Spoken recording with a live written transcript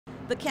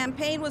The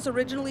campaign was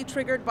originally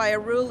triggered by a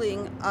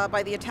ruling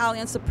by the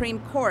Italian Supreme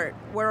Court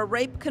where a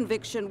rape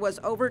conviction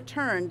was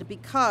overturned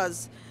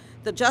because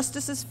the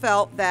justices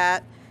felt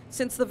that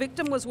since the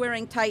victim was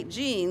wearing tight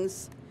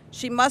jeans,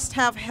 she must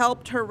have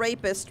helped her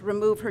rapist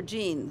remove her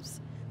jeans,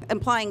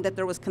 implying that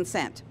there was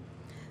consent.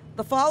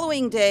 The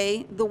following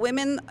day, the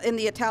women in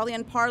the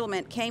Italian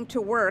parliament came to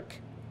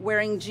work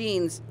wearing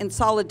jeans in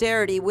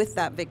solidarity with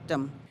that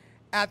victim.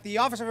 At the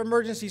Office of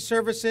Emergency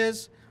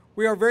Services,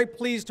 we are very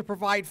pleased to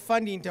provide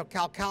funding to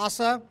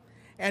Calcasa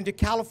and to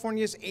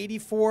California's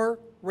 84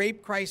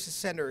 rape crisis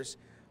centers,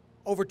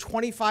 over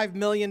 $25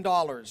 million,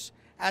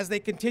 as they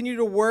continue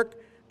to work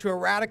to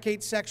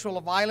eradicate sexual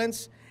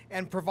violence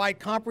and provide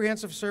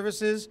comprehensive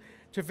services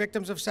to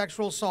victims of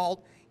sexual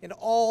assault in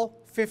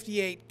all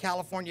 58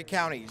 California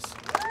counties.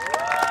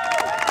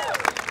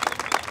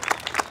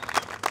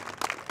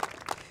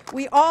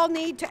 We all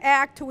need to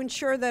act to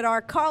ensure that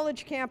our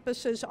college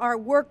campuses, our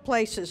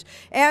workplaces,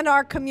 and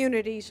our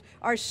communities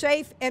are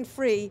safe and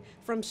free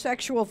from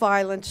sexual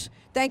violence.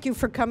 Thank you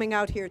for coming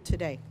out here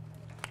today.